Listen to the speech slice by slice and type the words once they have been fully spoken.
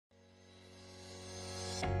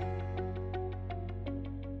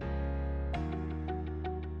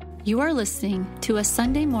You are listening to a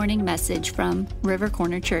Sunday morning message from River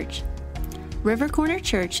Corner Church. River Corner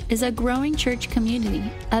Church is a growing church community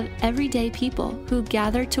of everyday people who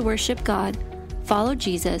gather to worship God, follow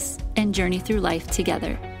Jesus, and journey through life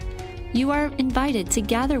together. You are invited to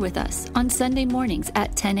gather with us on Sunday mornings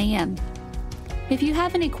at 10 a.m. If you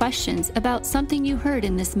have any questions about something you heard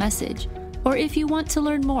in this message, or if you want to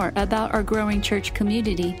learn more about our growing church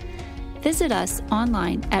community, visit us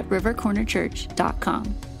online at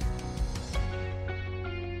rivercornerchurch.com.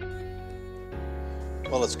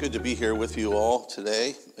 Well, it's good to be here with you all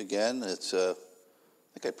today. Again, I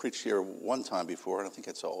think I preached here one time before, and I think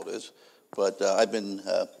that's all it is. But it's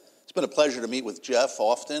been a pleasure to meet with Jeff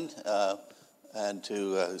often and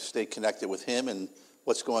to stay connected with him and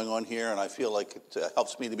what's going on here. And I feel like it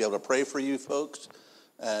helps me to be able to pray for you folks,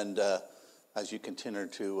 and as you continue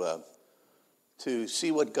to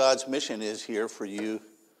see what God's mission is here for you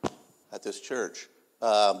at this church.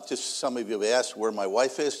 Just some of you have asked where my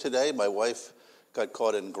wife is today. My wife got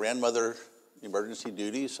caught in grandmother emergency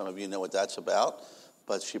duty. Some of you know what that's about,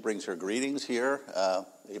 but she brings her greetings here,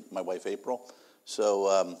 my wife April.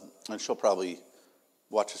 So, and she'll probably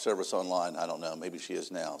watch the service online. I don't know. Maybe she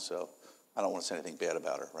is now. So I don't want to say anything bad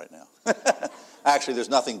about her right now. Actually, there's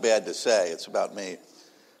nothing bad to say. It's about me.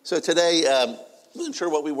 So today, I wasn't sure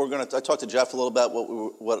what we were going to. I talked to Jeff a little about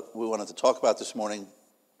what we wanted to talk about this morning.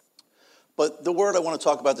 But the word I want to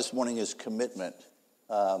talk about this morning is commitment.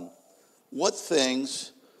 What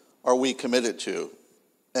things are we committed to?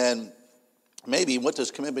 And maybe what does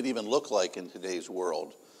commitment even look like in today's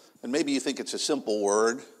world? And maybe you think it's a simple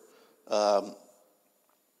word. But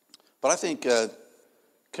I think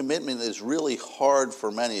commitment is really hard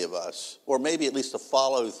for many of us, or maybe at least to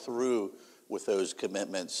follow through with those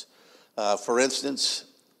commitments. For instance,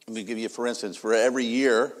 let me give you for instance, for every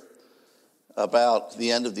year, about the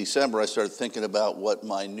end of December, I started thinking about what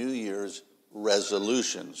my New Year's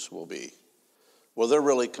resolutions will be. Well, they're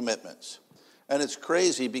really commitments. And it's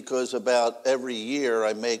crazy because about every year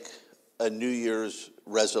I make a New Year's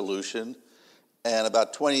resolution, and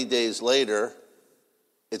about 20 days later,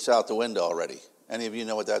 it's out the window already. Any of you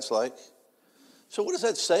know what that's like? So what does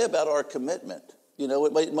that say about our commitment? You know,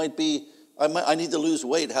 it might be, I need to lose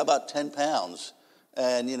weight. How about 10 pounds?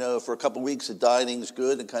 And, you know, for a couple of weeks, the dieting's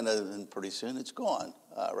good, and pretty soon it's gone,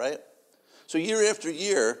 right? So year after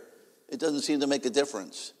year, it doesn't seem to make a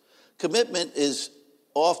difference. Commitment is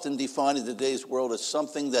often defined in today's world as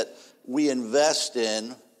something that we invest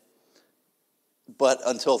in, but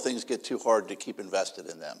until things get too hard to keep invested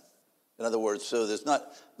in them. In other words, so there's not,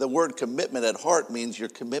 the word commitment at heart means your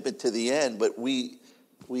commitment to the end, but we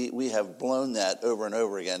have blown that over and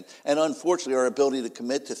over again. And unfortunately, our ability to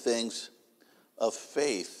commit to things of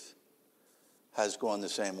faith has gone the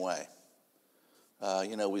same way.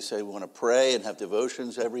 We say we want to pray and have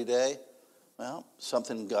devotions every day. Well,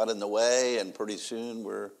 something got in the way, and pretty soon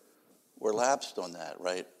we're lapsed on that,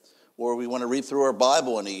 right? Or we want to read through our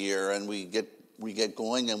Bible in a year, and we get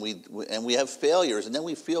going, and we have failures, and then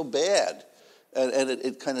we feel bad, and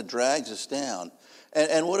it kind of drags us down.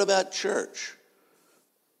 And what about church?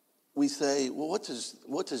 We say, well,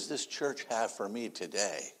 what does this church have for me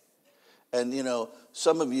today? And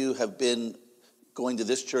some of you have been going to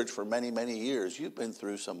this church for many, many years. You've been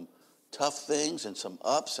through some tough things and some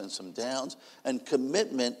ups and some downs, and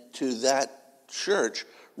commitment to that church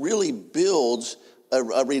really builds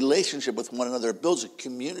a relationship with one another. It builds a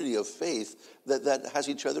community of faith that has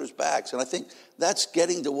each other's backs. And I think that's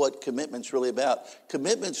getting to what commitment's really about.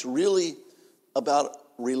 Commitment's really about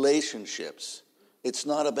relationships. It's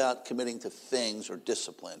not about committing to things or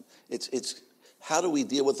discipline. It's how do we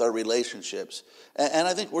deal with our relationships? And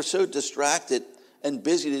I think we're so distracted and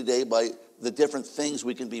busy today by the different things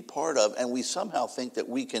we can be part of, and we somehow think that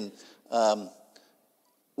we can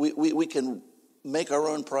we can make our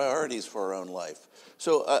own priorities for our own life.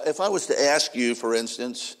 So if I was to ask you, for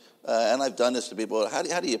instance, and I've done this to people, how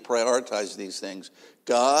do you prioritize these things?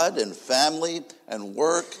 God and family and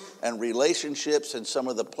work and relationships and some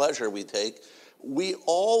of the pleasure we take, we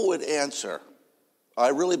all would answer, I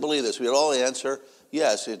really believe this, we'd all answer,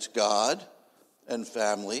 yes, it's God and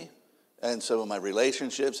family and some of my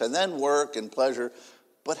relationships, and then work and pleasure.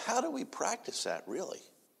 But how do we practice that, really?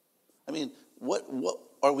 I mean, what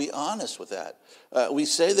are we honest with that? We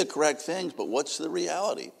say the correct things, but what's the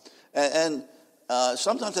reality? And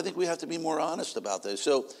sometimes I think we have to be more honest about this.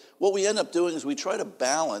 So what we end up doing is we try to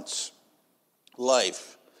balance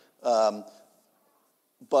life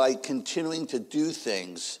by continuing to do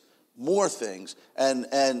things, more things,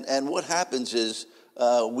 and what happens is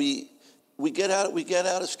we get out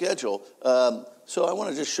of schedule. So I want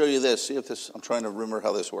to just show you this. See if this. I'm trying to remember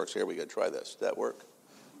how this works. Here we go. Try this. Did that work?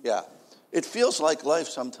 Yeah. It feels like life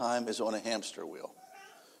sometimes is on a hamster wheel.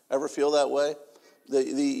 Ever feel that way?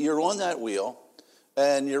 You're on that wheel,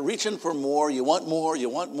 and you're reaching for more, you want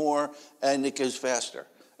more, and it goes faster.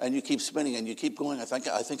 And you keep spinning, and you keep going, I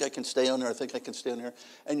think I can stay on there, I think I can stay on there.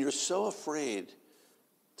 And you're so afraid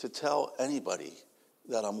to tell anybody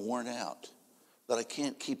that I'm worn out, that I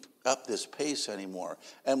can't keep up this pace anymore.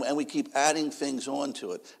 And we keep adding things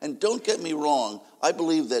onto it. And don't get me wrong, I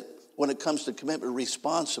believe that when it comes to commitment,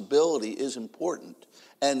 responsibility is important.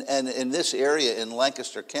 And in this area in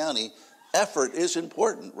Lancaster County, effort is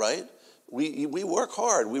important, right? We work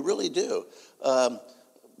hard, we really do.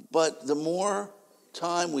 But the more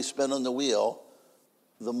time we spend on the wheel,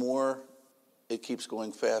 the more it keeps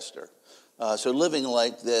going faster. So living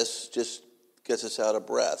like this just gets us out of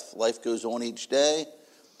breath. Life goes on each day,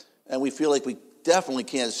 and we feel like we definitely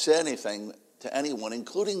can't say anything to anyone,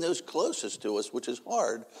 including those closest to us, which is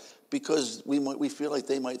hard, because we feel like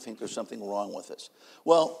they might think there's something wrong with us.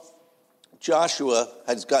 Well, Joshua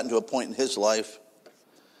has gotten to a point in his life.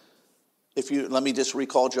 Let me just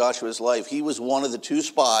recall Joshua's life. He was one of the two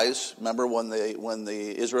spies. Remember when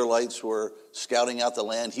the Israelites were scouting out the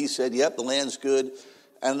land? He said, "Yep, the land's good."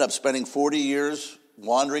 Ended up spending 40 years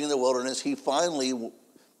wandering in the wilderness. He finally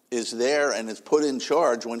is there and is put in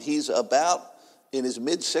charge when he's about in his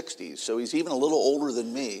mid-60s. So he's even a little older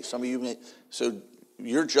than me. Some of you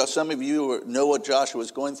know what Joshua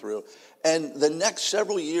was going through. And the next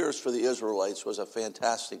several years for the Israelites was a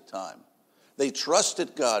fantastic time. They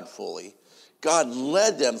trusted God fully. God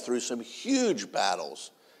led them through some huge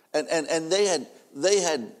battles. And they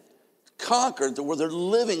had conquered where they're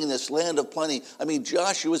living in this land of plenty. I mean,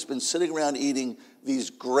 Joshua's been sitting around eating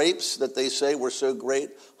these grapes that they say were so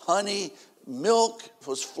great. Honey, milk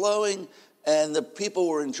was flowing, and the people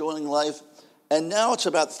were enjoying life. And now it's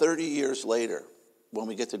about 30 years later when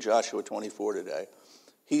we get to Joshua 24 today.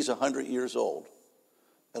 He's 100 years old.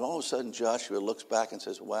 And all of a sudden, Joshua looks back and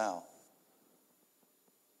says, wow,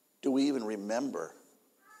 do we even remember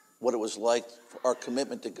what it was like, our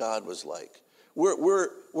commitment to God was like? We're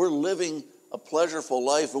living a pleasurable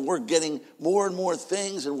life, and we're getting more and more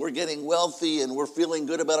things, and we're getting wealthy, and we're feeling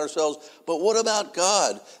good about ourselves. But what about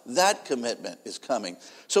God? That commitment is coming.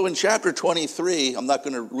 So in chapter 23, I'm not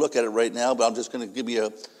going to look at it right now, but I'm just going to give you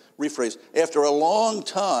a rephrase. After a long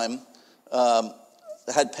time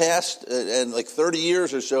had passed, and like 30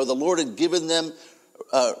 years or so, the Lord had given them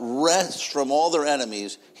rest from all their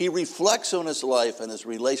enemies. He reflects on his life and his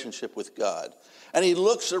relationship with God. And he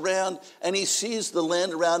looks around and he sees the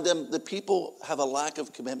land around them. The people have a lack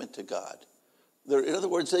of commitment to God. In other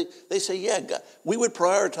words, they say, yeah, God, we would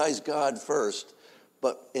prioritize God first.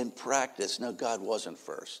 But in practice, no, God wasn't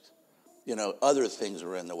first. Other things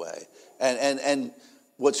were in the way. And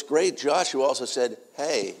what's great, Joshua also said,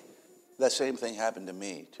 hey, that same thing happened to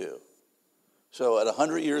me too. So at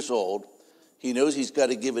 100 years old, he knows he's got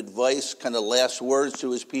to give advice, kind of last words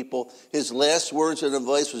to his people. His last words and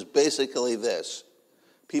advice was basically this.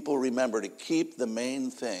 People, remember to keep the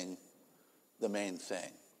main thing,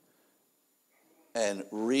 and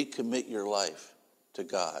recommit your life to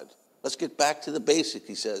God. Let's get back to the basics,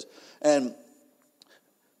 he says. And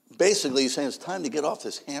basically he's saying it's time to get off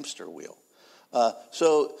this hamster wheel.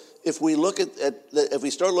 So if we look if we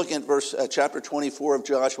start looking at chapter 24 of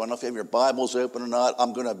Joshua, I don't know if you have your Bibles open or not.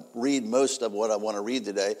 I'm going to read most of what I want to read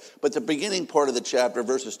today. But the beginning part of the chapter,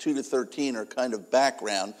 verses 2 to 13, are kind of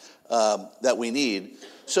background that we need.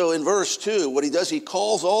 So in verse 2, what he does, he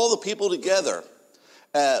calls all the people together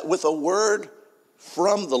with a word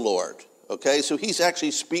from the Lord. Okay, so he's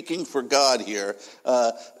actually speaking for God here.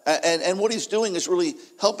 And what he's doing is really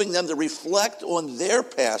helping them to reflect on their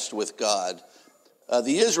past with God.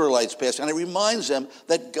 The Israelites' past, and it reminds them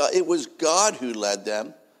that it was God who led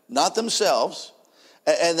them, not themselves,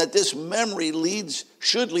 and that this memory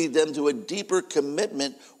should lead them to a deeper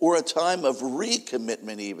commitment or a time of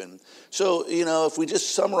recommitment even. So, if we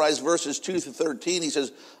just summarize verses 2 through 13, he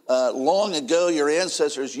says, long ago your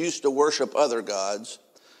ancestors used to worship other gods.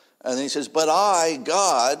 And then he says, but I,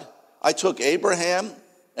 God, I took Abraham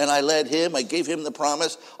and I led him, I gave him the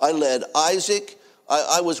promise, I led Isaac,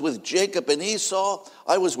 I was with Jacob and Esau.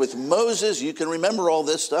 I was with Moses. You can remember all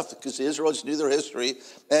this stuff because the Israelites knew their history.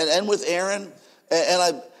 And with Aaron.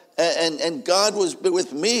 And God was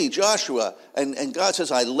with me, Joshua. And God says,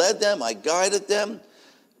 I led them. I guided them.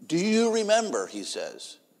 Do you remember, he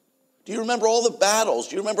says? Do you remember all the battles?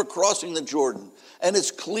 Do you remember crossing the Jordan? And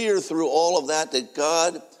it's clear through all of that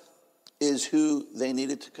God is who they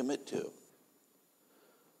needed to commit to.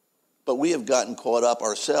 But we have gotten caught up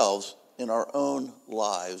ourselves in our own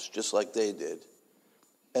lives, just like they did.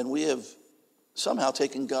 And we have somehow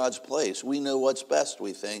taken God's place. We know what's best,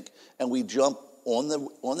 we think, and we jump on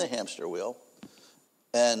the hamster wheel,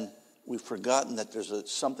 and we've forgotten that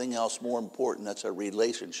there's something else more important. That's a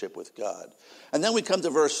relationship with God. And then we come to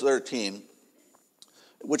verse 13,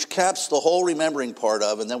 which caps the whole remembering part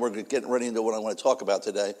of, and then we're getting ready into what I want to talk about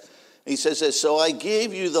today. He says this, so I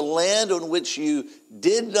gave you the land on which you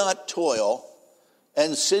did not toil,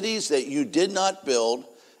 and cities that you did not build,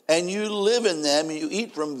 and you live in them, and you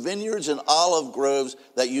eat from vineyards and olive groves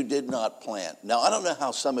that you did not plant. Now, I don't know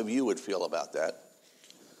how some of you would feel about that.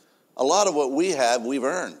 A lot of what we have, we've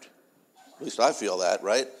earned. At least I feel that,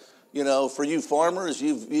 right? You know, for you farmers,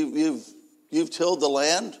 you've tilled the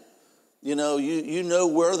land. You know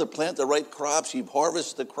where to plant the right crops. You've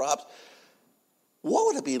harvested the crops. What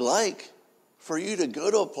would it be like for you to go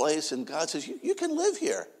to a place and God says, you can live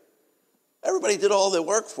here? Everybody did all the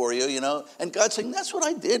work for you, and God's saying, that's what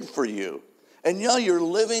I did for you. And now you're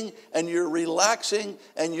living and you're relaxing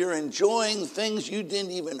and you're enjoying things you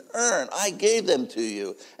didn't even earn. I gave them to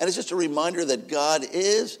you. And it's just a reminder that God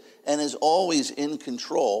is and is always in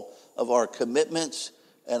control of our commitments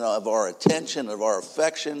and of our attention, of our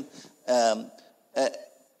affection. And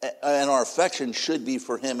our affection should be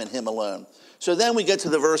for him and him alone. So then we get to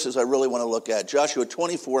the verses I really want to look at. Joshua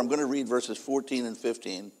 24, I'm going to read verses 14 and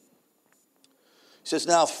 15. He says,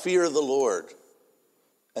 now fear the Lord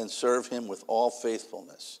and serve him with all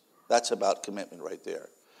faithfulness. That's about commitment right there.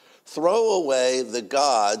 Throw away the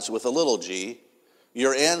gods with a little g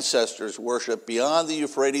your ancestors worship beyond the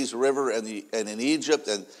Euphrates River and in Egypt,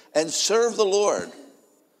 and serve the Lord.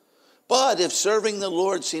 But if serving the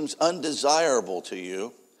Lord seems undesirable to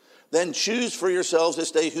you, then choose for yourselves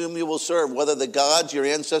this day whom you will serve, whether the gods your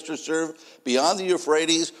ancestors served beyond the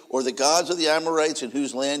Euphrates or the gods of the Amorites in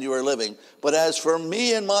whose land you are living. But as for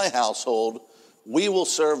me and my household, we will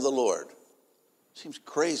serve the Lord. Seems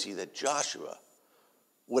crazy that Joshua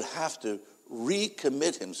would have to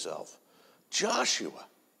recommit himself. Joshua,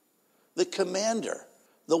 the commander,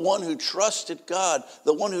 the one who trusted God,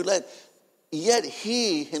 the one who led, yet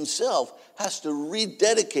he himself has to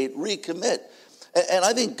rededicate, recommit. And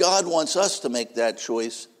I think God wants us to make that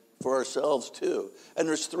choice for ourselves too. And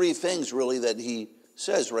there's three things really that he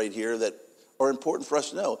says right here that are important for us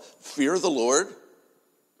to know. Fear the Lord.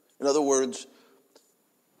 In other words,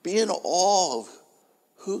 be in awe of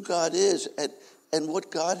who God is and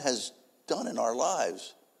what God has done in our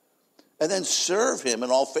lives. And then serve him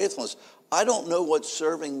in all faithfulness. I don't know what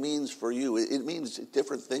serving means for you. It means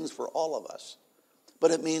different things for all of us. But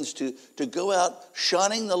it means to go out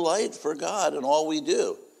shining the light for God in all we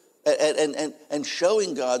do. And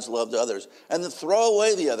showing God's love to others. And to throw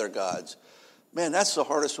away the other gods. Man, that's the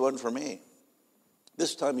hardest one for me.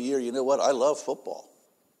 This time of year, you know what? I love football.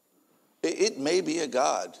 It may be a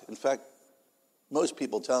god. In fact, most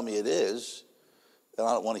people tell me it is. And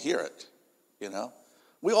I don't want to hear it,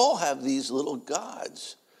 We all have these little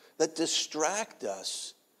gods that distract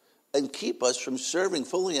us and keep us from serving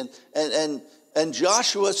fully. And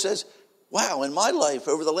Joshua says, wow, in my life,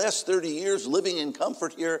 over the last 30 years living in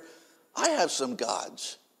comfort here, I have some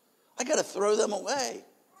gods. I got to throw them away.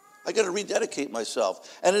 I got to rededicate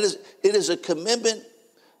myself. And it is a commitment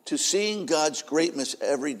to seeing God's greatness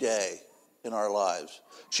every day in our lives.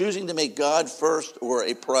 Choosing to make God first or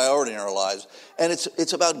a priority in our lives. And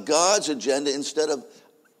it's about God's agenda instead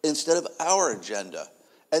of our agenda.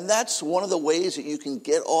 And that's one of the ways that you can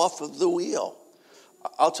get off of the wheel.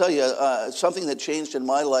 I'll tell you, something that changed in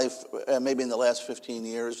my life maybe in the last 15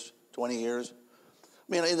 years, 20 years.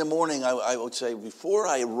 I mean, in the morning, I would say, before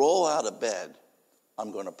I roll out of bed,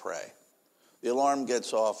 I'm going to pray. The alarm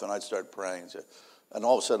gets off, and I'd start praying. And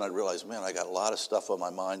all of a sudden, I'd realize, man, I got a lot of stuff on my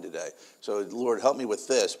mind today. So, Lord, help me with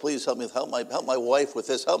this. Please help me. Help my wife with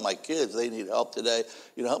this. Help my kids. They need help today.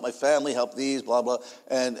 Help my family. Help these, blah, blah.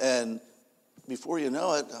 And before you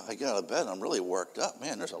know it, I get out of bed, and I'm really worked up.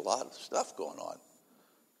 Man, there's a lot of stuff going on.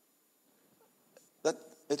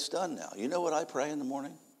 It's done now. You know what I pray in the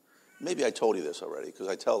morning? Maybe I told you this already because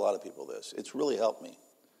I tell a lot of people this. It's really helped me.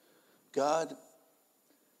 God,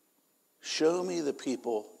 show me the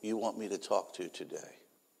people you want me to talk to today.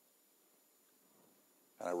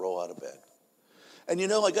 And I roll out of bed. And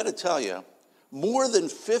I got to tell you, more than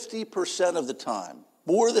 50% of the time,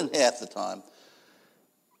 more than half the time,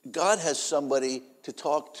 God has somebody to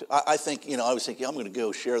talk to. I think, I was thinking, I'm going to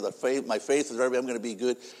go share my faith with everybody. I'm going to be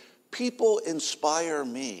good. People inspire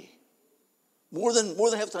me. More than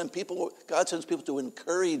half the time, God sends people to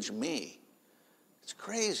encourage me. It's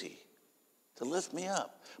crazy to lift me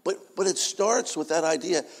up. But it starts with that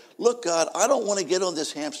idea. Look, God, I don't want to get on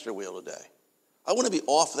this hamster wheel today. I want to be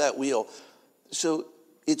off that wheel. So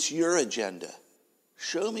it's your agenda.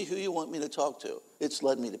 Show me who you want me to talk to. It's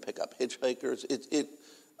led me to pick up hitchhikers.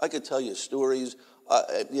 I could tell you stories.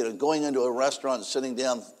 Going into a restaurant and sitting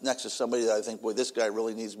down next to somebody that I think, boy, this guy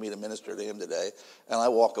really needs me to minister to him today. And I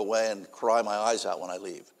walk away and cry my eyes out when I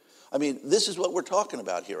leave. I mean, this is what we're talking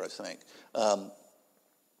about here, I think.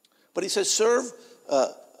 But he says, serve.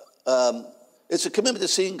 It's a commitment to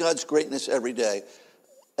seeing God's greatness every day.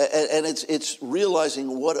 And it's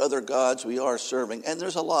realizing what other gods we are serving. And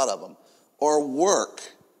there's a lot of them. Our work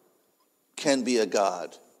can be a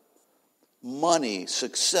god. Money,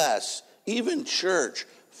 success, even church,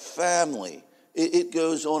 family. It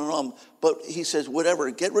goes on and on. But he says, whatever,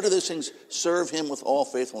 get rid of those things, serve him with all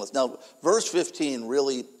faithfulness. Now, verse 15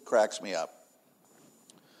 really cracks me up.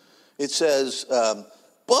 It says,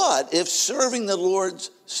 but if serving the Lord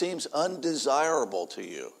seems undesirable to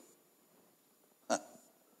you,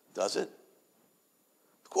 does it?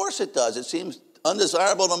 Of course it does. It seems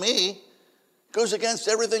undesirable to me. It goes against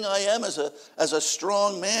everything I am as a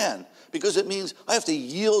strong man, because it means I have to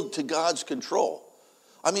yield to God's control.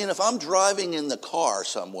 I mean, if I'm driving in the car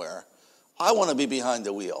somewhere, I want to be behind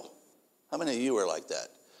the wheel. How many of you are like that?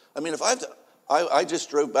 I mean, if I just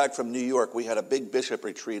drove back from New York. We had a big bishop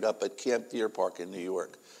retreat up at Camp Deer Park in New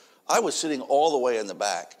York. I was sitting all the way in the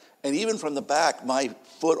back. And even from the back, my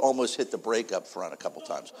foot almost hit the brake up front a couple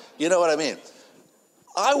times. You know what I mean?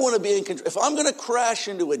 I want to be in control. If I'm going to crash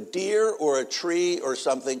into a deer or a tree or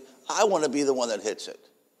something, I want to be the one that hits it.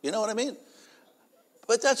 You know what I mean?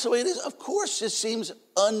 But that's the way it is. Of course, it seems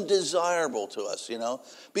undesirable to us, you know.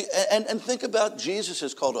 And think about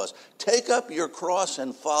Jesus' call to us. Take up your cross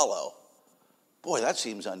and follow. Boy, that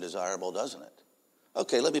seems undesirable, doesn't it?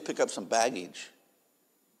 Okay, let me pick up some baggage.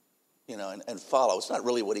 And follow. It's not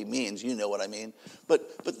really what he means. You know what I mean.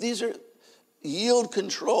 But these are yield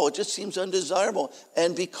control. It just seems undesirable.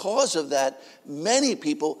 And because of that, many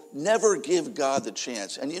people never give God the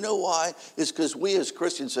chance. And you know why? It's because we as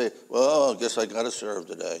Christians say, well, I guess I got to serve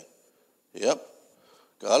today. Yep.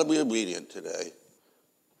 Got to be obedient today.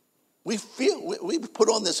 We put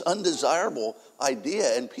on this undesirable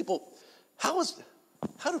idea, and people, how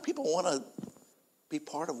do people want to be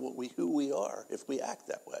part of who we are if we act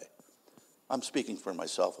that way? I'm speaking for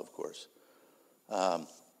myself, of course.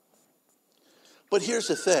 But here's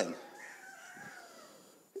the thing.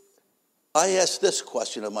 I ask this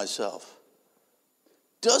question of myself.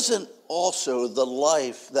 Doesn't also the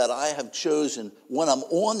life that I have chosen when I'm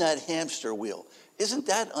on that hamster wheel, isn't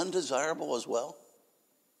that undesirable as well?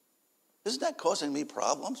 Isn't that causing me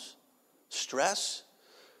problems? Stress?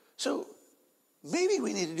 So maybe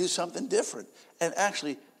we need to do something different and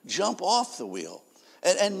actually jump off the wheel.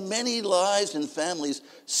 And many lives and families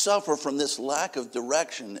suffer from this lack of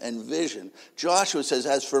direction and vision. Joshua says,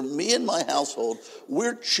 as for me and my household,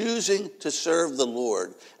 we're choosing to serve the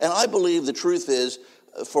Lord. And I believe the truth is,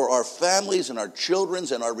 for our families and our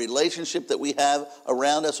children's and our relationship that we have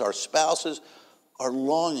around us, our spouses are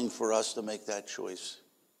longing for us to make that choice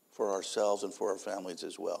for ourselves and for our families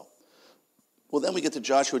as well. Well, then we get to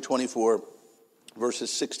Joshua 24,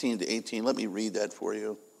 verses 16 to 18. Let me read that for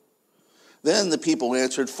you. Then the people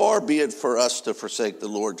answered, far be it for us to forsake the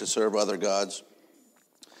Lord to serve other gods.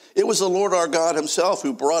 It was the Lord our God himself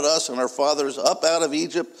who brought us and our fathers up out of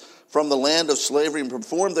Egypt from the land of slavery and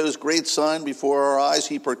performed those great signs before our eyes.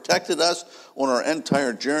 He protected us on our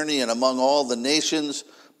entire journey and among all the nations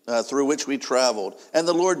through which we traveled. And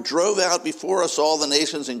the Lord drove out before us all the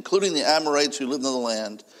nations, including the Amorites who lived in the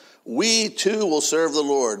land. We too will serve the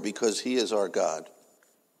Lord because he is our God.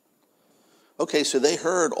 Okay, so they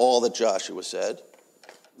heard all that Joshua said,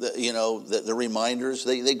 the reminders.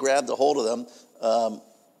 They grabbed a hold of them.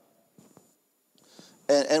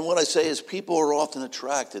 And what I say is people are often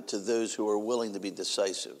attracted to those who are willing to be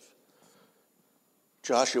decisive.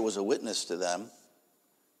 Joshua was a witness to them,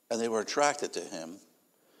 and they were attracted to him.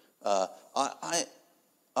 I'm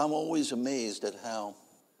always amazed at how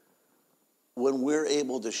when we're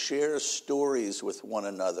able to share stories with one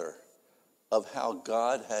another of how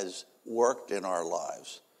God has worked in our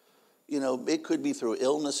lives. It could be through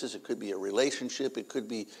illnesses, it could be a relationship, it could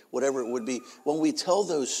be whatever it would be. When we tell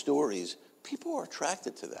those stories, people are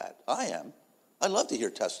attracted to that. I am. I love to hear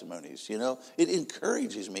testimonies, It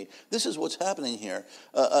encourages me. This is what's happening here.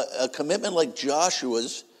 A commitment like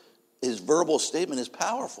Joshua's, his verbal statement is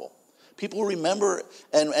powerful. People remember,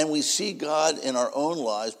 and we see God in our own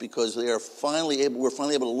lives because we're finally able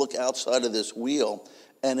to look outside of this wheel,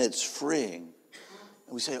 and it's freeing.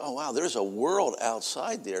 And we say, oh, wow, there's a world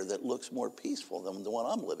outside there that looks more peaceful than the one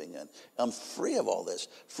I'm living in. I'm free of all this,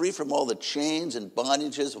 free from all the chains and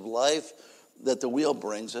bondages of life that the wheel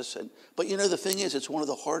brings us. But the thing is, it's one of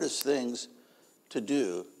the hardest things to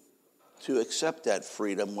do, to accept that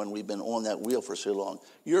freedom when we've been on that wheel for so long.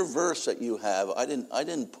 Your verse that you have, I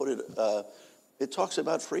didn't put it, it talks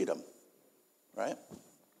about freedom, right?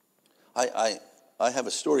 I have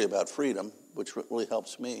a story about freedom, which really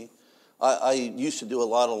helps me. I used to do a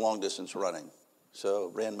lot of long-distance running,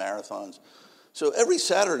 so ran marathons. So every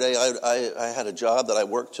Saturday, I had a job that I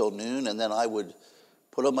worked till noon, and then I would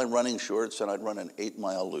put on my running shorts, and I'd run an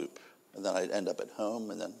 8-mile loop. And then I'd end up at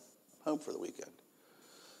home, and then home for the weekend.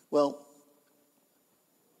 Well,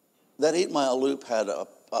 that 8-mile loop had a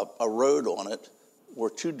road on it where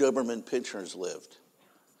 2 Doberman pinschers lived.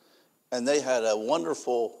 And they had a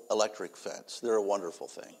wonderful electric fence. They're a wonderful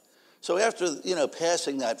thing. So after,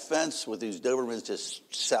 passing that fence with these Dobermans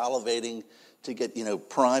just salivating to get,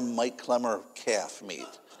 prime Mike Clemmer calf meat.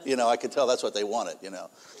 I could tell that's what they wanted,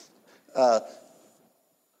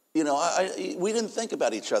 we didn't think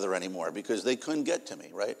about each other anymore because they couldn't get to me,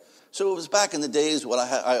 right? So it was back in the days when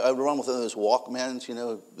I would run with those Walkmans,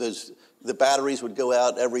 the batteries would go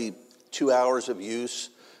out every 2 hours of use,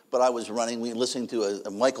 but I was listening to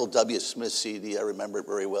a Michael W. Smith CD, I remember it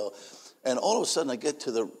very well, and all of a sudden I get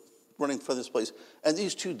to running for this place, and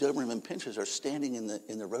these 2 Doberman pinschers are standing in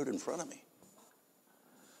the road in front of me.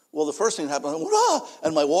 Well, the first thing that happened, I went, ah!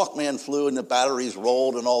 And my Walkman flew, and the batteries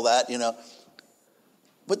rolled and all that,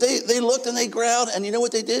 But they looked and they growled, and you know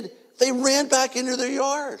what they did? They ran back into their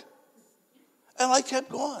yard. And I kept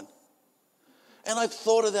going. And I've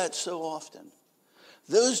thought of that so often.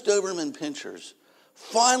 Those Doberman pinschers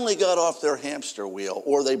finally got off their hamster wheel,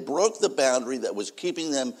 or they broke the boundary that was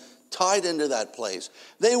keeping them tied into that place.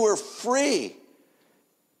 They were free.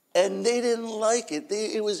 And they didn't like it.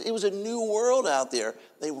 It was a new world out there.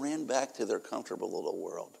 They ran back to their comfortable little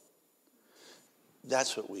world.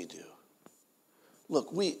 That's what we do.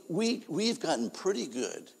 Look, we've gotten pretty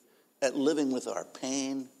good at living with our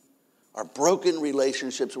pain, our broken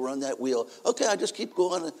relationships. We're on that wheel. Okay, I just keep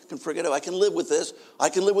going. I can forget it. I can live with this. I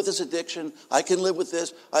can live with this addiction. I can live with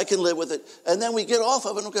this. I can live with it. And then we get off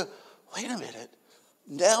of it and we go, wait a minute.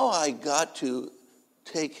 Now I got to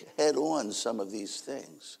take head on some of these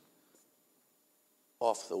things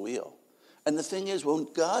off the wheel. And the thing is, when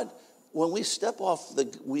we step off the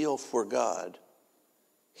wheel for God,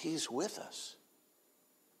 He's with us.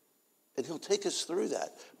 And He'll take us through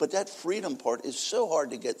that. But that freedom part is so hard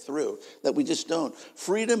to get through that we just don't.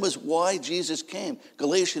 Freedom is why Jesus came.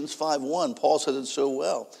 Galatians 5:1, Paul says it so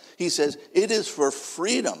well. He says, it is for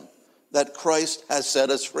freedom that Christ has set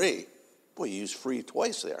us free. Boy, you used free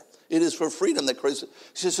twice there. It is for freedom that Christ... He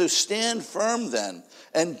says, so stand firm then,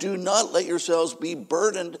 and do not let yourselves be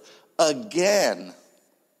burdened again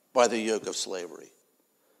by the yoke of slavery.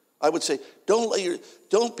 I would say,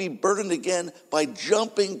 don't be burdened again by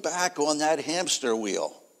jumping back on that hamster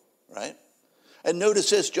wheel, right? And notice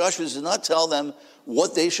this, Joshua does not tell them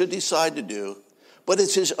what they should decide to do, but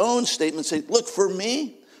it's his own statement saying, look, for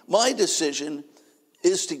me, my decision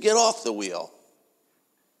is to get off the wheel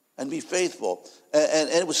and be faithful. And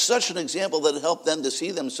it was such an example that it helped them to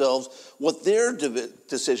see themselves what their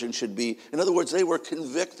decision should be. In other words, they were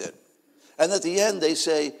convicted. And at the end, they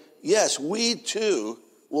say, yes, we too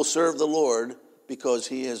will serve the Lord because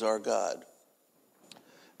He is our God.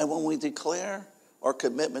 And when we declare our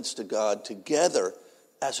commitments to God together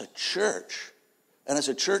as a church and as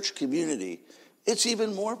a church community, it's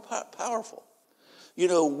even more powerful.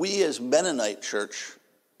 We as Mennonite church,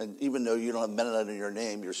 and even though you don't have Mennonite in your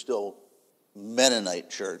name, you're still Mennonite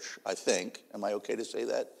church, I think. Am I okay to say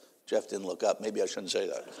that? Jeff didn't look up. Maybe I shouldn't say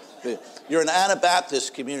that. You're an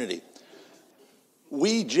Anabaptist community.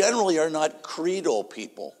 We generally are not creedal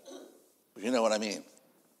people. You know what I mean?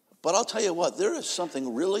 But I'll tell you what, there is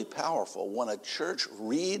something really powerful when a church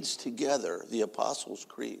reads together the Apostles'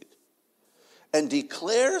 Creed and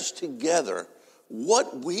declares together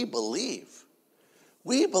what we believe.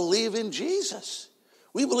 We believe in Jesus.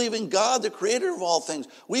 We believe in God, the creator of all things.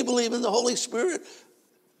 We believe in the Holy Spirit.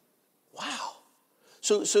 Wow.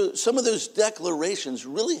 So some of those declarations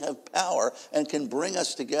really have power and can bring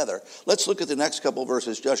us together. Let's look at the next couple of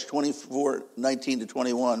verses, Joshua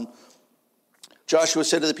 24:19-21. Joshua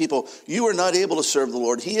said to the people, you are not able to serve the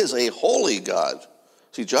Lord. He is a holy God.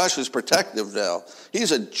 See, Joshua's protective now.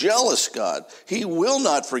 He's a jealous God. He will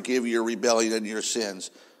not forgive your rebellion and your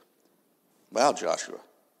sins. Wow, Joshua.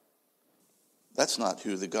 That's not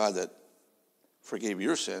the God that forgave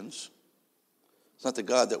your sins. It's not the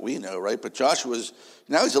God that we know, right? But Joshua's,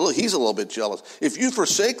 now he's a little bit jealous. If you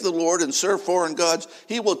forsake the Lord and serve foreign gods,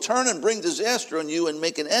 He will turn and bring disaster on you and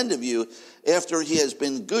make an end of you after He has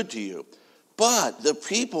been good to you. But the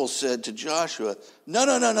people said to Joshua,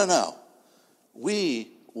 no.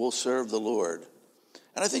 We will serve the Lord.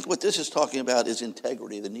 And I think what this is talking about is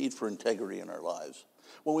integrity, the need for integrity in our lives.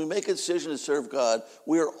 When we make a decision to serve God,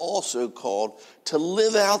 we are also called to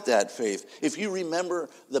live out that faith. If you remember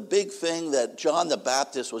the big thing that John the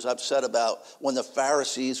Baptist was upset about when the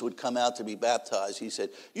Pharisees would come out to be baptized, he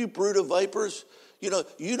said, "You brood of vipers, you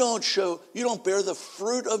don't bear the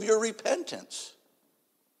fruit of your repentance."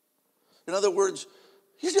 In other words,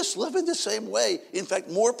 you're just living the same way. In fact,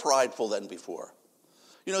 more prideful than before.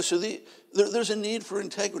 So there's a need for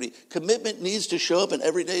integrity. Commitment needs to show up in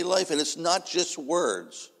everyday life, and it's not just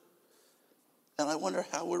words. And I wonder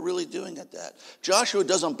how we're really doing at that. Joshua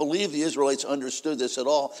doesn't believe the Israelites understood this at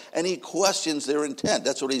all, and he questions their intent.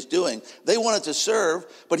 That's what he's doing. They wanted to serve,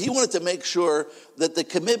 but he wanted to make sure that the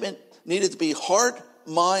commitment needed to be heart,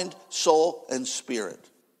 mind, soul, and spirit.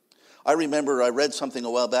 I remember I read something a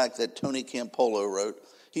while back that Tony Campolo wrote.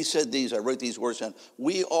 He said I wrote these words down: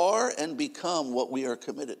 "We are and become what we are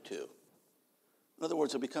committed to." In other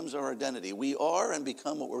words, it becomes our identity. We are and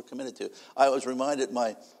become what we're committed to. I was reminded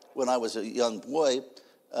when I was a young boy,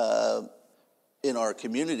 in our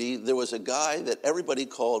community, there was a guy that everybody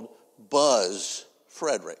called Buzz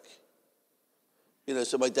Frederick.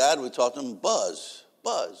 So my dad would talk to him, Buzz,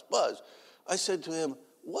 Buzz, Buzz. I said to him,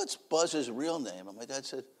 "What's Buzz's real name?" And my dad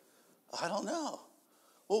said, "I don't know."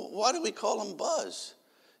 "Well, why do we call him Buzz?"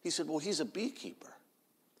 He said, "Well, he's a beekeeper.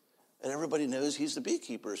 And everybody knows he's the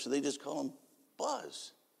beekeeper, so they just call him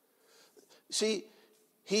Buzz." See,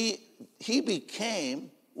 he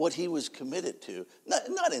became what he was committed to.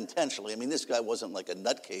 Not intentionally. I mean, this guy wasn't like a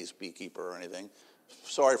nutcase beekeeper or anything.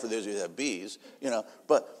 Sorry for those who have bees,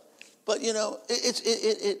 But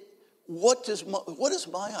what is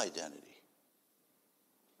my identity?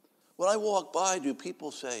 When I walk by, do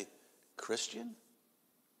people say, "Christian?"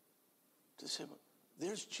 They say,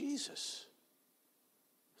 "There's Jesus."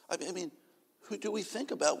 I mean, who do we think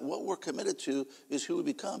about? What we're committed to is who we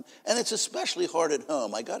become. And it's especially hard at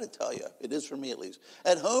home. I got to tell you, it is for me at least.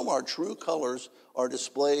 At home, our true colors are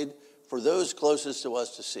displayed for those closest to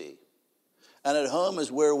us to see. And at home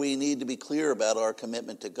is where we need to be clear about our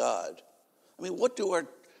commitment to God. I mean, what do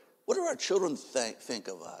our children think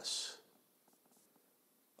of us?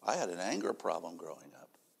 I had an anger problem growing up.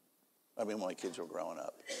 When my kids were growing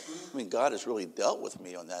up. God has really dealt with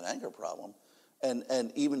me on that anger problem.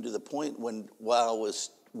 And even to the point while I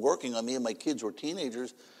was working on me and my kids were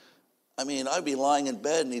teenagers, I'd be lying in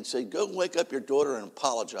bed and he'd say, "Go wake up your daughter and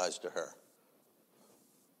apologize to her."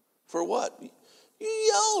 For what? "You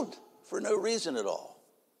yelled for no reason at all."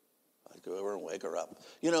 I'd go over and wake her up.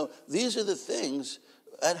 These are the things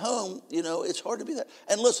at home, it's hard to be that.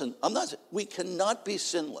 And listen, we cannot be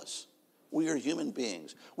sinless. We are human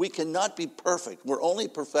beings. We cannot be perfect. We're only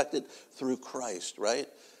perfected through Christ, right?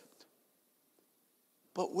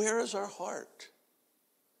 But where is our heart?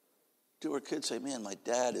 Do our kids say, "Man, my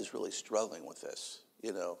dad is really struggling with this.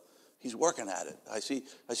 He's working at it. I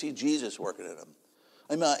see Jesus working at him."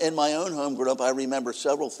 In my own home growing up, I remember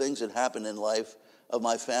several things that happened in life of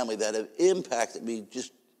my family that have impacted me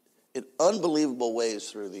just in unbelievable ways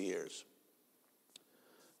through the years.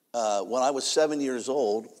 When I was 7 years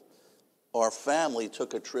old, our family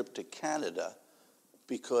took a trip to Canada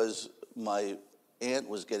because my aunt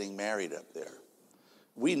was getting married up there.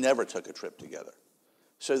 We never took a trip together.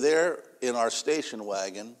 So there in our station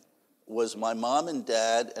wagon was my mom and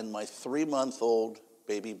dad and my 3-month-old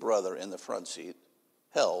baby brother in the front seat,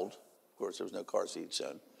 held. Of course, there was no car seat,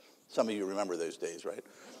 so some of you remember those days, right?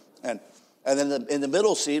 And then in the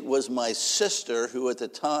middle seat was my sister, who at the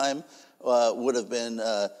time would have been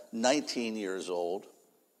 19 years old.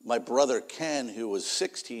 My brother Ken, who was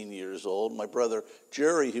 16 years old. My brother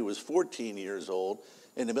Jerry, who was 14 years old,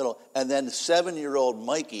 in the middle. And then 7-year-old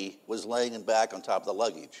Mikey was laying in back on top of the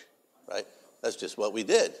luggage, right? That's just what we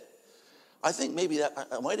did. I think maybe that,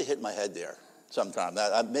 I might have hit my head there sometime.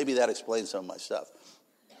 Maybe that explains some of my stuff.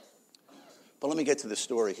 But let me get to the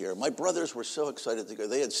story here. My brothers were so excited to go.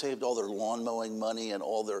 They had saved all their lawn mowing money and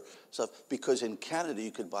all their stuff because in Canada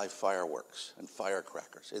you could buy fireworks and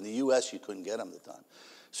firecrackers. In the U.S. you couldn't get them at the time.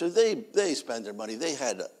 So they spent their money. They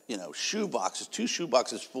had, shoe boxes, 2 shoe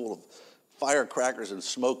boxes full of firecrackers and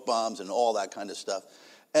smoke bombs and all that kind of stuff.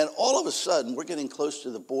 And all of a sudden, we're getting close to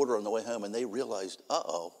the border on the way home, and they realized,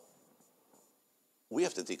 we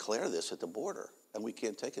have to declare this at the border, and we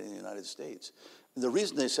can't take it in the United States. And the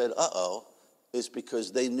reason they said, is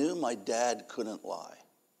because they knew my dad couldn't lie.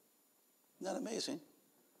 Isn't that amazing?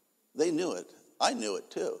 They knew it. I knew it,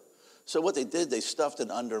 too. So what they did, they stuffed it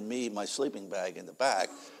under my sleeping bag in the back.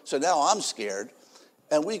 So now I'm scared.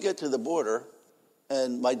 And we get to the border,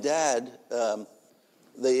 and my dad,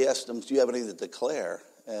 they asked him, "Do you have anything to declare?"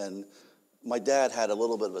 And my dad had a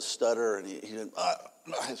little bit of a stutter, and he didn't,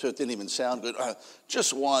 so it didn't even sound good.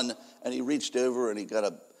 Just one, and he reached over and he got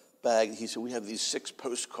a bag. He said, we have these 6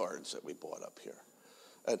 postcards that we bought up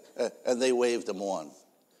here. And they waved them on.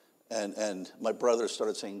 And my brother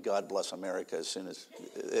started saying, God bless America, as soon as,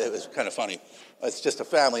 it was kind of funny. It's just a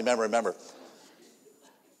family member, remember.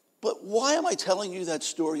 But why am I telling you that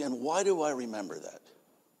story, and why do I remember that?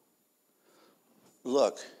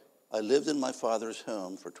 Look, I lived in my father's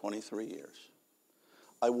home for 23 years.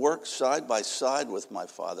 I worked side by side with my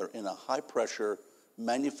father in a high-pressure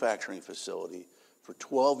manufacturing facility for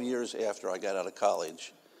 12 years after I got out of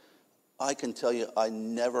college. I can tell you, I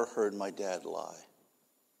never heard my dad lie,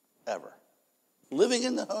 ever. Living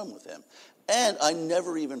in the home with him. And I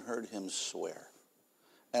never even heard him swear.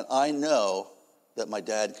 And I know that my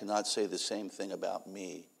dad cannot say the same thing about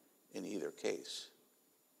me in either case.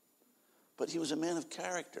 But he was a man of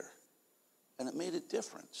character, and it made a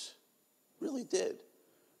difference. Really did,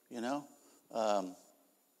 you know?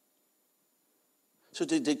 So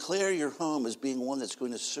to declare your home as being one that's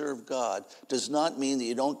going to serve God does not mean that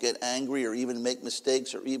you don't get angry or even make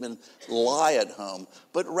mistakes or even lie at home,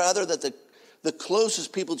 but rather that the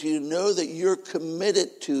closest people to you know that you're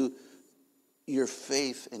committed to your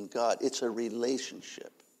faith in God. It's a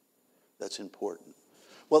relationship that's important.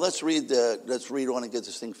 Well, let's read on and get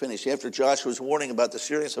this thing finished. After Joshua's warning about the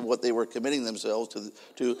seriousness of what they were committing themselves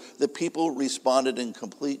to, the people responded in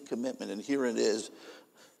complete commitment. And here it is,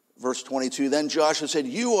 verse 22. Then Joshua said,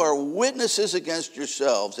 you are witnesses against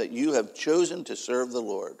yourselves that you have chosen to serve the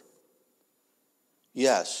Lord.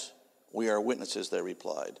 Yes, we are witnesses, they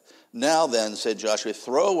replied. Now then, said Joshua,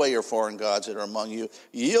 throw away your foreign gods that are among you.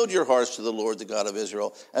 Yield your hearts to the Lord, the God of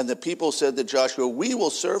Israel. And the people said to Joshua, we will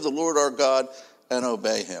serve the Lord our God and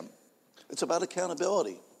obey him. It's about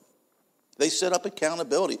accountability. They set up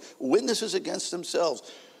accountability. Witnesses against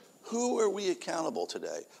themselves. Who are we accountable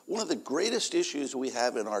today? One of the greatest issues we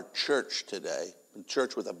have in our church today,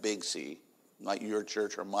 church with a big C, not your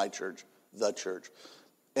church or my church, the church,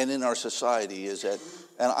 and in our society is that,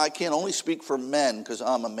 and I can only speak for men because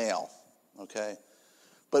I'm a male, okay?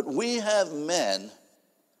 But we have men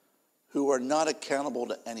who are not accountable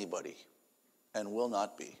to anybody and will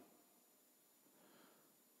not be.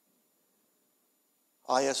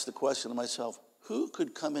 I asked the question to myself, who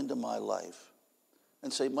could come into my life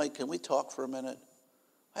and say, Mike, can we talk for a minute?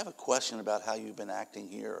 I have a question about how you've been acting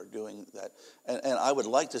here or doing that. And I would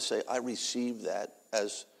like to say I received that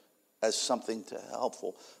as something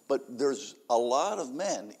helpful. But there's a lot of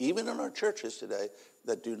men, even in our churches today,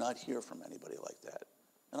 that do not hear from anybody like that.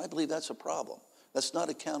 And I believe that's a problem. That's not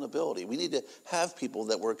accountability. We need to have people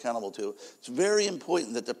that we're accountable to. It's very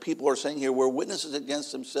important that the people are saying here, we're witnesses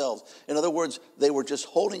against themselves. In other words, they were just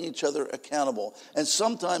holding each other accountable. And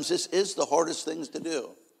sometimes this is the hardest things to do.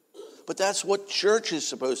 But that's what church is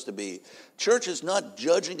supposed to be. Church is not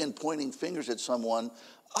judging and pointing fingers at someone.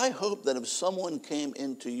 I hope that if someone came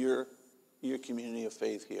into your community of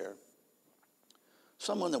faith here,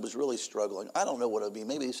 someone that was really struggling, I don't know what it would be.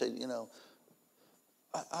 Maybe they said,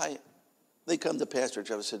 they come to Pastor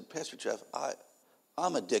Jeff and said, Pastor Jeff,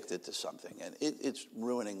 I'm addicted to something, and it's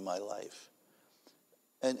ruining my life.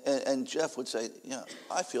 And Jeff would say,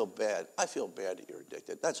 I feel bad. I feel bad that you're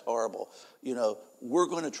addicted. That's horrible. We're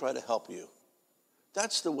going to try to help you.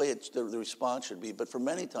 That's the way the response should be. But for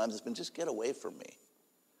many times, it's been just get away from me.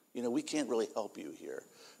 We can't really help you here.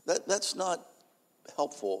 That's not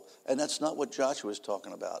helpful, and that's not what Joshua is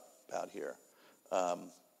talking about here.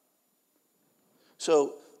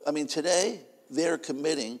 Today, they're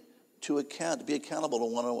committing to be accountable to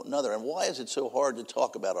one another. And why is it so hard to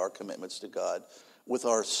talk about our commitments to God with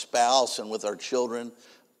our spouse and with our children?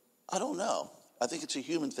 I don't know. I think it's a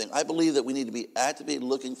human thing. I believe that we need to be actively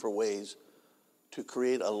looking for ways to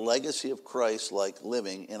create a legacy of Christ-like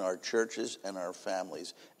living in our churches and our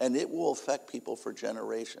families. And it will affect people for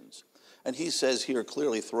generations. And he says here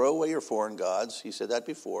clearly, throw away your foreign gods. He said that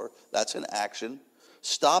before. That's an action.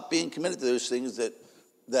 Stop being committed to those things that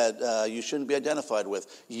you shouldn't be identified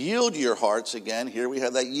with. Yield your hearts. Again, here we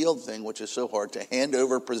have that yield thing, which is so hard. To hand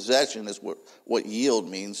over possession is what yield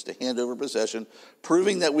means, to hand over possession,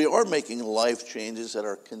 proving that we are making life changes that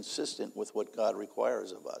are consistent with what God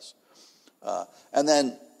requires of us. And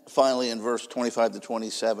then finally in verse 25 to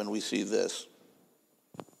 27, we see this.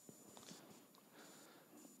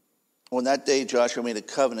 On that day, Joshua made a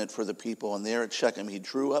covenant for the people, and there at Shechem he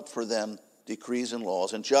drew up for them decrees and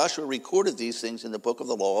laws. And Joshua recorded these things in the book of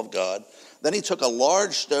the law of God. Then he took a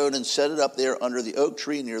large stone and set it up there under the oak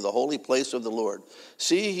tree near the holy place of the Lord.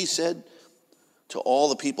 See, he said to all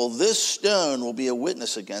the people, this stone will be a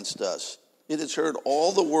witness against us. It has heard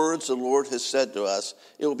all the words the Lord has said to us.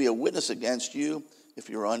 It will be a witness against you if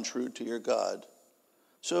you're untrue to your God.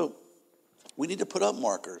 So we need to put up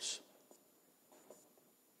markers.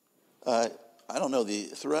 I don't know,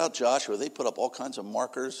 throughout Joshua, they put up all kinds of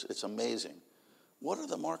markers. It's amazing. What are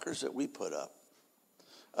the markers that we put up?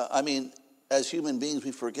 As human beings,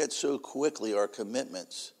 we forget so quickly our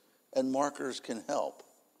commitments, and markers can help.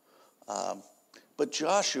 But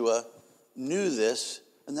Joshua knew this,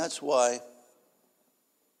 and that's why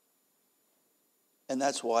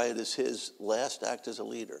it is his last act as a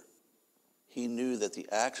leader. He knew that the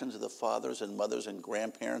actions of the fathers and mothers and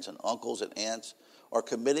grandparents and uncles and aunts are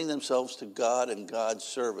committing themselves to God and God's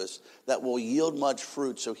service that will yield much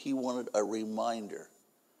fruit, so he wanted a reminder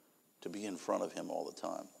to be in front of him all the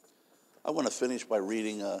time. I want to finish by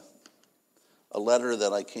reading a letter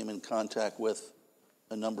that I came in contact with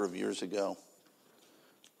a number of years ago.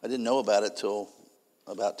 I didn't know about it till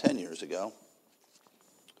about 10 years ago.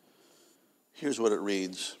 Here's what it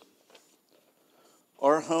reads.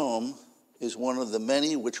 Our home is one of the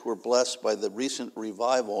many which were blessed by the recent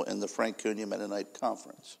revival in the Franconia Mennonite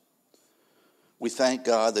Conference. We thank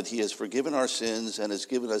God that he has forgiven our sins and has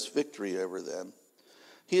given us victory over them.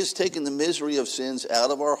 He has taken the misery of sins out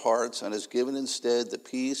of our hearts and has given instead the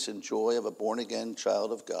peace and joy of a born-again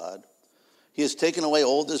child of God. He has taken away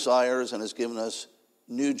old desires and has given us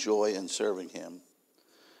new joy in serving him.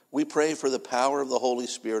 We pray for the power of the Holy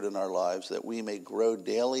Spirit in our lives that we may grow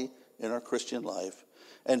daily in our Christian life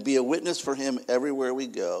and be a witness for him everywhere we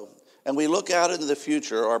go. And we look out into the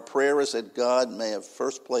future. Our prayer is that God may have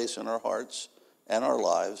first place in our hearts and our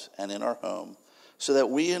lives and in our home, so that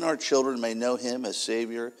we and our children may know him as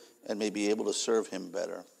Savior and may be able to serve him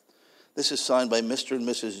better. This is signed by Mr. and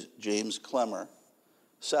Mrs. James Clemmer,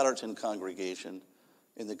 Satterton congregation,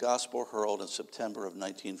 in the Gospel Herald in September of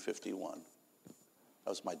 1951. That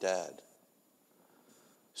was my dad.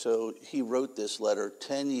 So he wrote this letter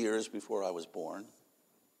 10 years before I was born.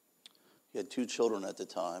 He had 2 children at the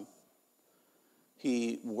time.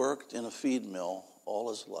 He worked in a feed mill all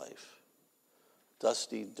his life.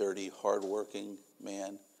 Dusty, dirty, hardworking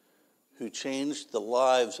man who changed the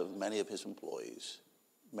lives of many of his employees.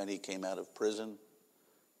 Many came out of prison.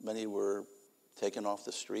 Many were taken off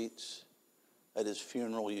the streets. At his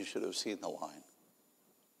funeral, you should have seen the line.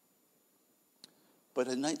 But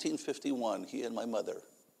in 1951, he and my mother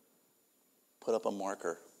put up a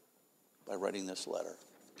marker by writing this letter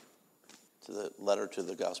to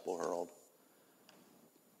the Gospel Herald.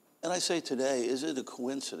 And I say today, is it a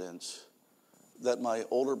coincidence that my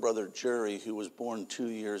older brother Jerry, who was born 2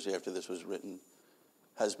 years after this was written,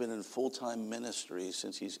 has been in full-time ministry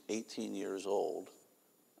since he's 18 years old,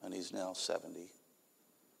 and he's now 70?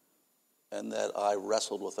 And that I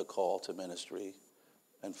wrestled with a call to ministry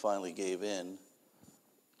and finally gave in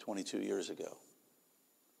 22 years ago.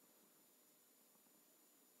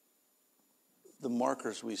 The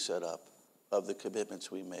markers we set up of the commitments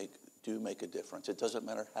we make do make a difference. It doesn't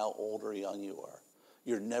matter how old or young you are.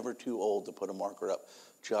 You're never too old to put a marker up.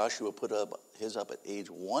 Joshua put his up at age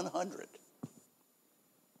 100.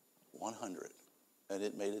 100. And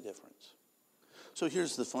it made a difference. So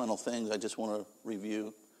here's the final thing I just want to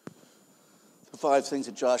review. The 5 things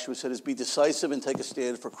that Joshua said is: be decisive and take a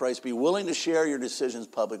stand for Christ. Be willing to share your decisions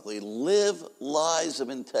publicly. Live lives of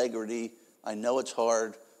integrity. I know it's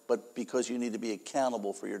hard, but because you need to be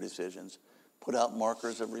accountable for your decisions. Put out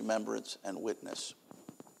markers of remembrance and witness.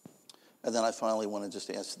 And then I finally want to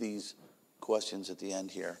just ask these questions at the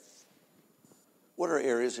end here. What are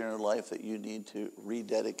areas in your life that you need to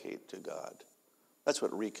rededicate to God? That's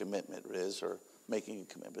what recommitment is, or making a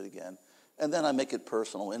commitment again. And then I make it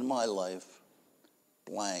personal. In my life,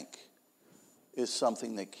 blank is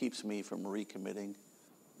something that keeps me from recommitting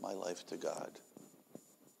my life to God.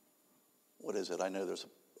 What is it? I know there's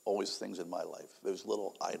always things in my life. There's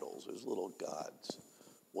little idols. There's little gods.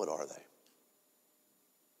 What are they?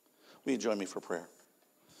 Will you join me for prayer?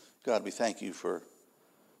 God, we thank you for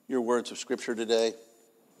your words of Scripture today,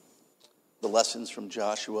 the lessons from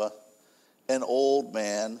Joshua, an old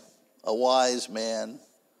man, a wise man,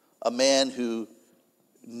 a man who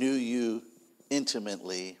knew you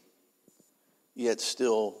intimately, yet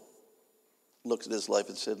still looked at his life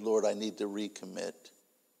and said, Lord, I need to recommit.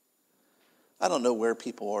 I don't know where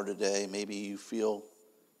people are today. Maybe you feel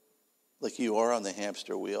like you are on the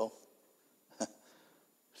hamster wheel.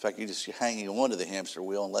 In fact, you're just hanging on to the hamster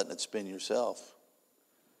wheel and letting it spin yourself.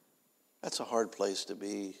 That's a hard place to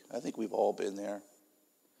be. I think we've all been there.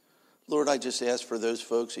 Lord, I just ask for those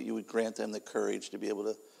folks that you would grant them the courage to be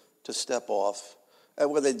able to step off. And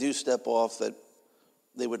when they do step off, that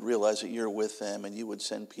they would realize that you're with them and you would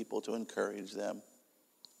send people to encourage them.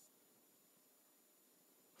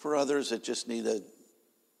 For others that just need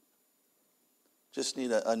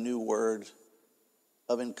a new word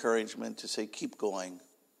of encouragement to say, keep going,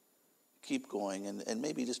 and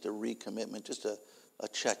maybe just a recommitment, just a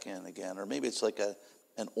check-in again, or maybe it's like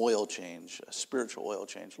an oil change, a spiritual oil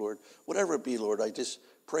change, Lord. Whatever it be, Lord, I just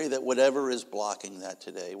pray that whatever is blocking that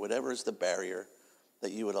today, whatever is the barrier,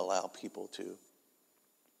 that you would allow people to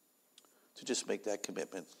just make that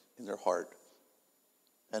commitment in their heart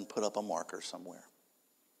and put up a marker somewhere.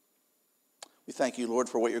 We thank you, Lord,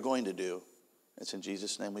 for what you're going to do. It's in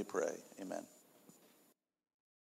Jesus' name we pray. Amen.